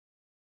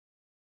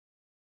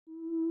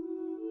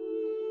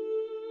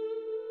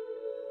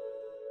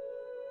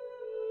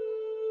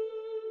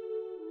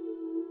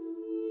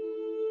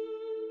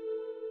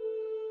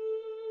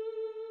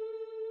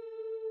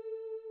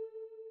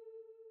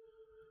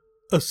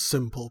A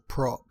Simple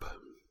Prop,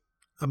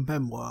 a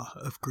memoir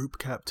of Group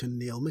Captain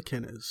Neil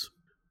McInnes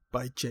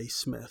by J.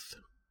 Smith,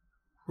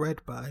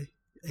 read by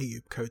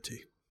Ayub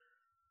Koti.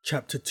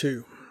 Chapter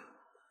 2.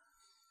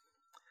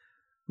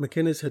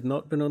 McInnes had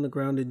not been on the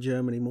ground in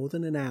Germany more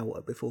than an hour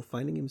before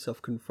finding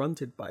himself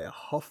confronted by a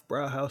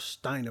Hofbrauhaus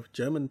Stein of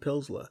German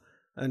Pilsler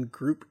and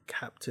Group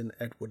Captain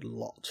Edward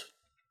Lott.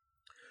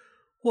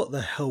 "What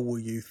the hell were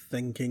you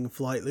thinking,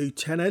 Flight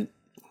Lieutenant?"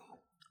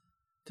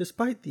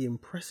 Despite the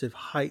impressive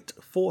height,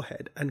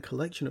 forehead, and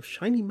collection of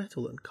shiny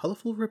metal and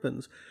colourful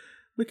ribbons,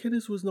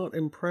 McInnes was not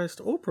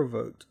impressed or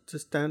provoked to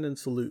stand and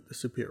salute the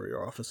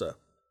superior officer.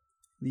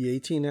 The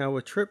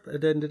 18-hour trip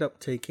had ended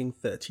up taking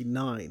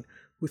 39,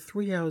 with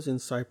 3 hours in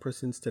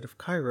Cyprus instead of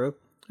Cairo,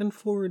 and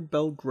 4 in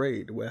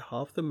Belgrade, where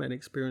half the men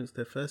experienced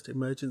their first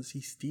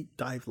emergency steep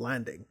dive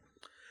landing.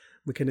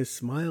 McInnes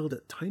smiled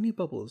at tiny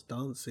bubbles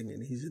dancing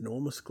in his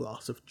enormous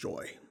glass of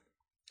joy.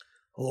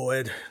 "Hello,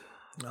 Ed.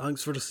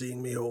 Thanks for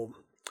seeing me home.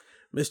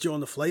 Missed you on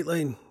the flight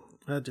line.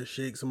 Had to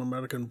shake some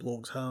American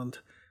bloke's hand.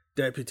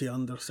 Deputy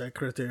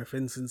Undersecretary of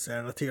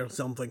Insincerity or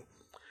something.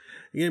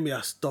 He gave me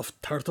a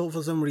stuffed turtle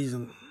for some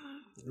reason.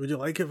 Would you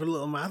like it for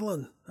little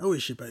Madeline? How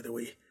is she, by the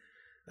way?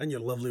 And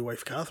your lovely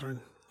wife,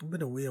 Catherine. I've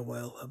been away a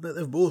while. I bet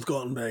they've both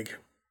gotten big."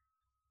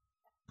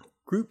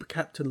 Group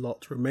Captain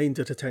Lott remained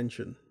at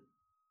attention,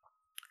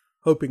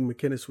 hoping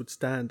McInnes would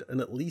stand and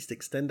at least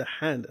extend a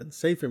hand and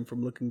save him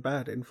from looking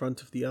bad in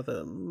front of the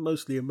other,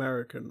 mostly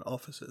American,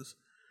 officers.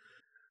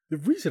 "The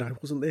reason I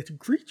wasn't there to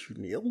greet you,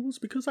 Neil, was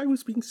because I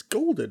was being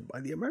scolded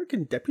by the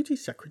American Deputy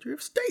Secretary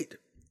of State."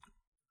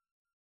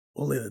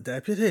 "Only the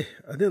deputy?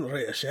 I didn't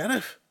write a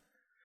sheriff."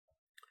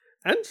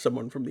 "And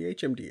someone from the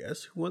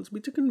HMDS who wants me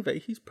to convey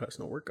his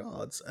personal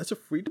regards as a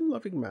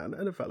freedom-loving man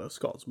and a fellow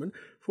Scotsman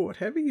for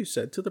whatever you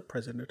said to the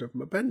president of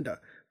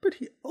Mabenda, but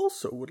he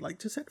also would like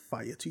to set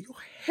fire to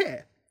your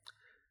hair."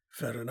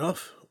 "Fair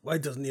enough. Why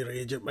doesn't he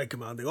rage at my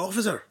commanding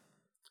officer?"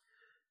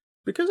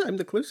 "Because I'm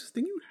the closest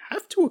thing you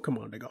have to a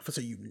commanding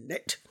officer, you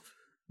nit.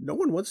 No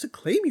one wants to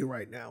claim you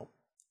right now."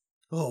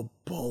 "Oh,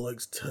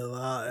 bollocks to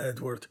that,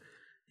 Edward.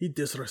 He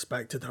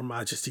disrespected Her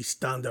Majesty's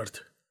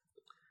standard."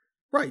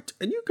 "Right,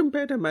 and you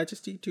compared Her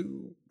Majesty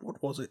to,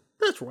 what was it?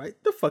 That's right,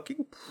 the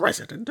fucking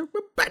President of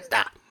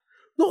Mabenda."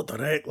 "Not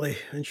directly,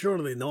 and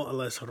surely not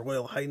unless Her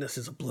Royal Highness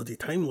is a bloody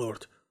Time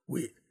Lord.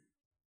 Wait,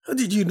 how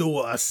did you know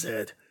what I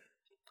said?"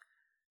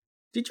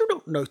 "Did you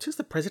not notice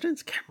the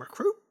President's camera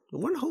crew? The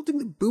one holding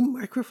the boom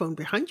microphone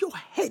behind your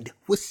head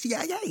was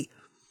CIA."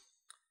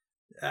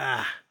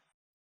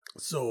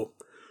 So,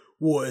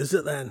 what is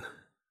it then?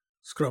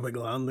 Scrubbing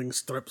landing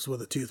strips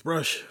with a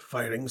toothbrush,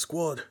 firing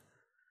squad.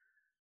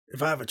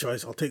 If I have a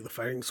choice, I'll take the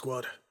firing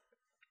squad.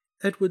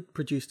 Edward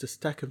produced a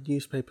stack of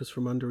newspapers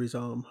from under his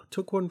arm,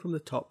 took one from the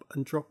top,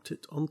 and dropped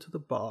it onto the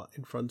bar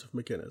in front of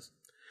McInnes.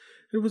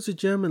 It was a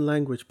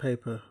German-language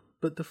paper,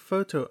 but the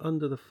photo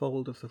under the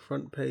fold of the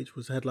front page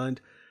was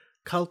headlined,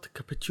 "Kalt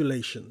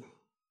Capitulation."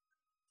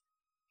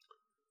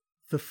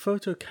 The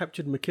photo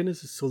captured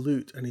McInnes'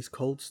 salute and his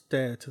cold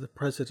stare to the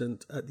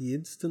president at the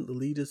instant the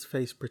leader's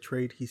face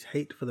betrayed his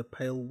hate for the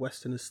pale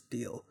Westerner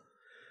steel.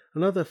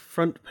 Another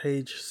front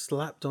page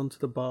slapped onto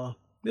the bar,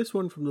 this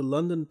one from the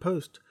London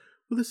Post,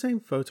 with the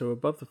same photo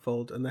above the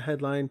fold and the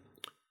headline,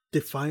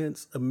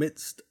 "Defiance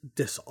Amidst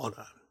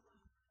Dishonour."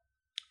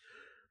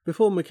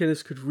 Before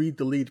McInnes could read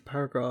the lead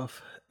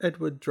paragraph,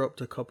 Edward dropped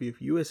a copy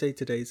of USA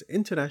Today's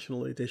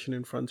International Edition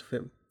in front of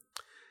him.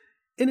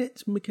 In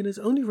it, McInnes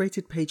only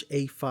rated page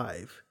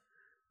A5,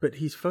 but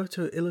his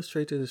photo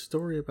illustrated a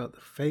story about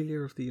the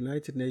failure of the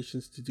United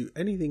Nations to do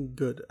anything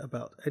good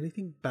about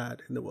anything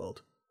bad in the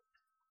world.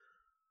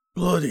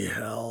 "Bloody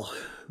hell,"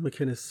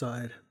 McInnes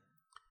sighed.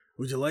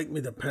 "Would you like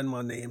me to pin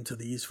my name to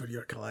these for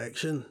your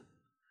collection?"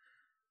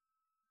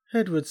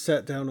 Edward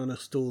sat down on a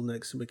stool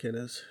next to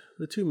McInnes.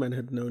 The two men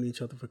had known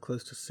each other for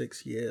close to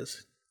 6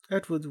 years.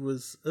 Edward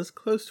was as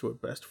close to a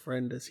best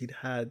friend as he'd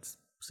had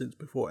since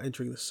before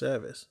entering the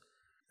service.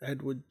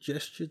 Edward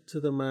gestured to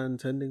the man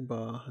tending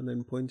bar and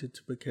then pointed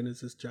to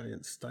McInnes'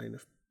 giant stein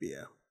of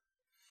beer.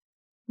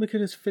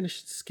 McInnes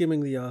finished skimming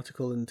the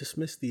article and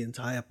dismissed the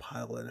entire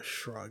pile in a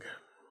shrug.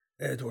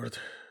 "Edward,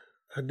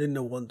 I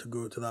didn't want to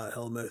go to that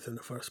hellmouth in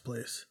the first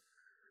place.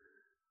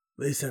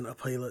 They sent a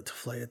pilot to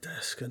fly a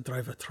disc and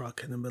drive a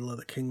truck in the middle of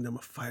the kingdom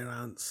of fire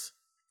ants.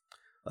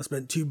 I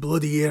spent 2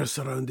 bloody years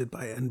surrounded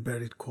by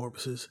unburied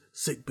corpses,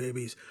 sick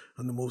babies,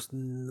 and the most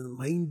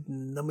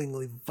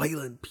mind-numbingly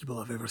violent people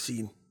I've ever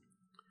seen.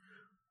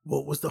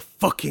 What was the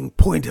fucking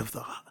point of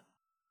that?"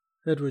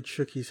 Edward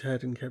shook his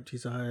head and kept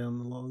his eye on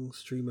the long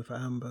stream of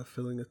amber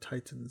filling a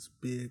Titan's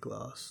beer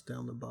glass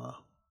down the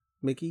bar.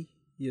 "Mickey,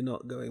 you're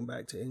not going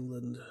back to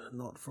England,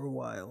 not for a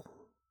while."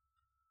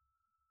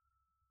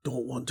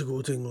 "Don't want to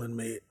go to England,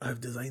 mate. I've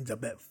designs a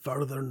bit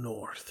further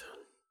north."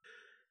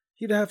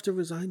 "You'd have to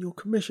resign your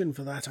commission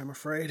for that, I'm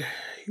afraid.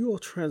 Your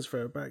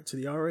transfer back to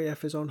the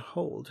RAF is on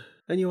hold,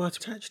 and you are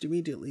attached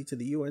immediately to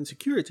the UN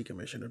Security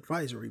Commission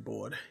Advisory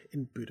Board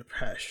in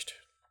Budapest."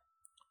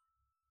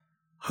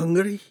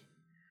 "Hungary?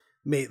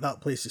 Mate, that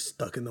place is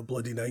stuck in the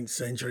bloody 9th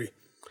century.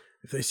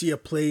 If they see a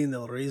plane,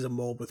 they'll raise a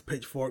mob with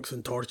pitchforks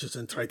and torches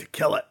and try to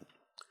kill it.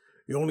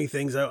 The only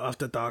things out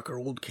after dark are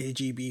old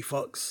KGB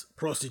fucks,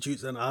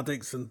 prostitutes and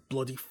addicts and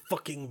bloody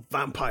fucking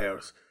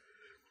vampires.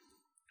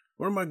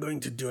 What am I going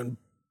to do and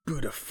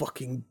boot a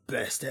fucking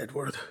best,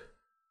 Edward?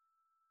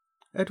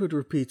 Edward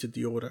repeated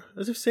the order,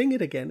 as if saying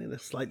it again in a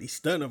slightly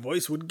sterner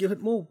voice would give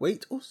it more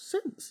weight or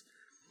sense.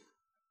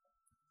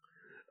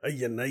 A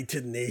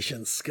United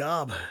Nations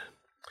scab.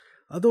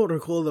 I don't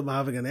recall them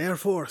having an air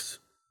force.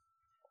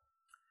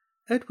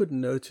 Edward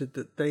noted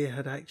that they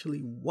had actually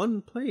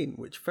one plane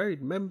which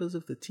ferried members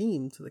of the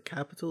team to the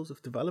capitals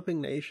of developing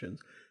nations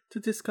to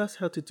discuss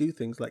how to do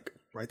things like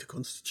write a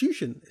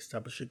constitution,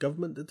 establish a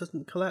government that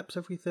doesn't collapse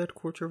every third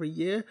quarter of a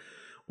year,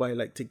 why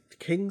electing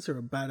kings are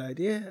a bad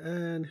idea,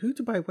 and who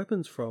to buy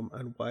weapons from,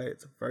 and why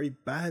it's a very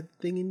bad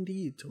thing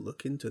indeed to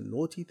look into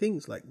naughty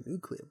things like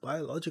nuclear,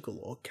 biological,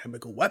 or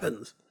chemical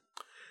weapons.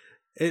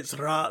 It's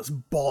rat's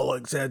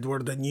bollocks,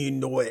 Edward, and you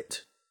know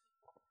it.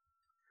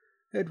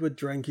 Edward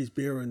drank his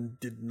beer and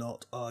did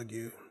not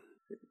argue.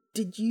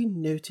 Did you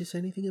notice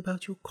anything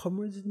about your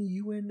comrades in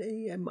the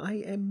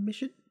UNAMIM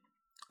mission?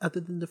 Other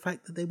than the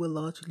fact that they were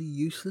largely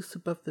useless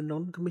above the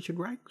non-commissioned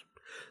ranks?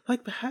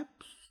 Like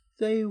perhaps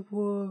they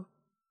were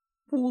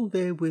all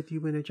there with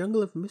you in a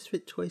jungle of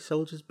misfit toy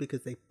soldiers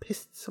because they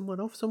pissed someone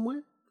off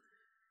somewhere?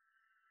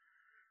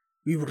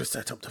 We were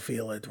set up to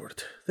fail,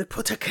 Edward. They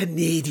put a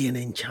Canadian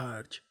in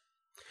charge.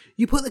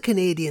 You put the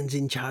Canadians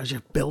in charge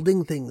of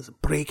building things,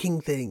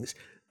 breaking things,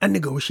 and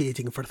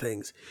negotiating for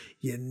things.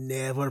 You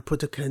never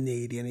put a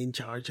Canadian in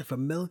charge of a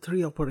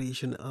military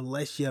operation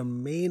unless your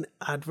main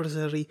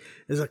adversary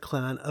is a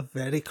clan of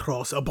very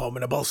cross,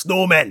 abominable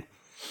snowmen.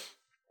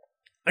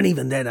 And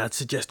even then I'd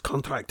suggest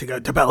contracting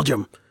out to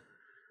Belgium.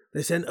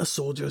 They sent us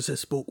soldiers that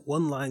spoke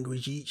one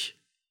language each,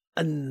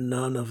 and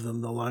none of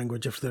them the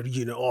language of their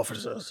unit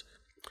officers.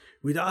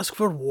 We'd ask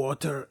for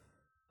water,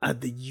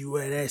 and the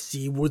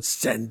UNSC would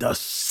send us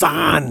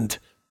sand.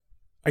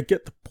 I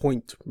get the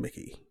point,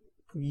 Mickey.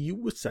 You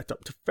were set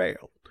up to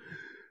fail.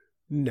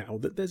 Now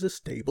that there's a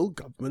stable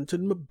government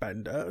in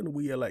Mabanda and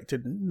we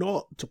elected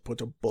not to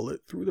put a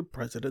bullet through the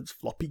president's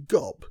floppy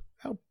gob,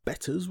 our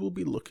betters will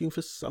be looking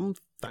for some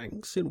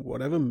thanks in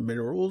whatever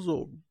minerals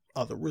or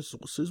other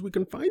resources we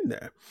can find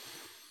there.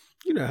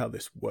 You know how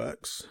this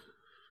works.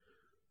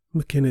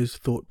 McInnes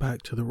thought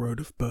back to the road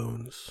of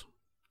bones.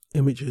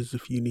 Images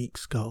of unique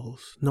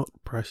skulls, not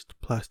pressed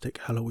plastic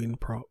Halloween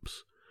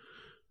props,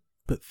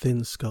 but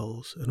thin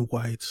skulls and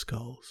wide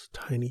skulls,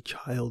 tiny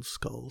child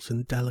skulls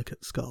and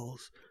delicate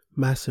skulls,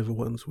 massive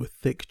ones with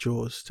thick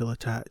jaws still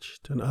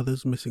attached, and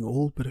others missing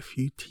all but a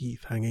few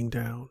teeth hanging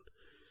down.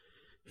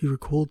 He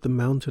recalled the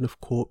mountain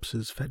of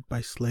corpses fed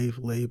by slave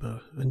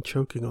labour and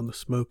choking on the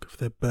smoke of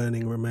their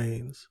burning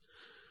remains.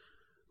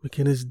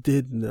 McInnes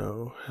did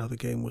know how the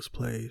game was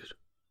played.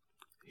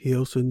 He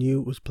also knew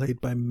it was played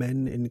by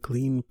men in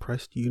clean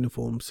pressed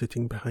uniforms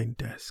sitting behind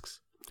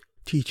desks,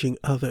 teaching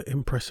other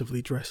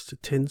impressively dressed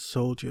tin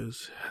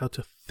soldiers how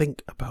to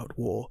think about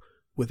war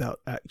without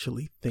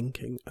actually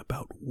thinking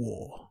about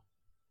war.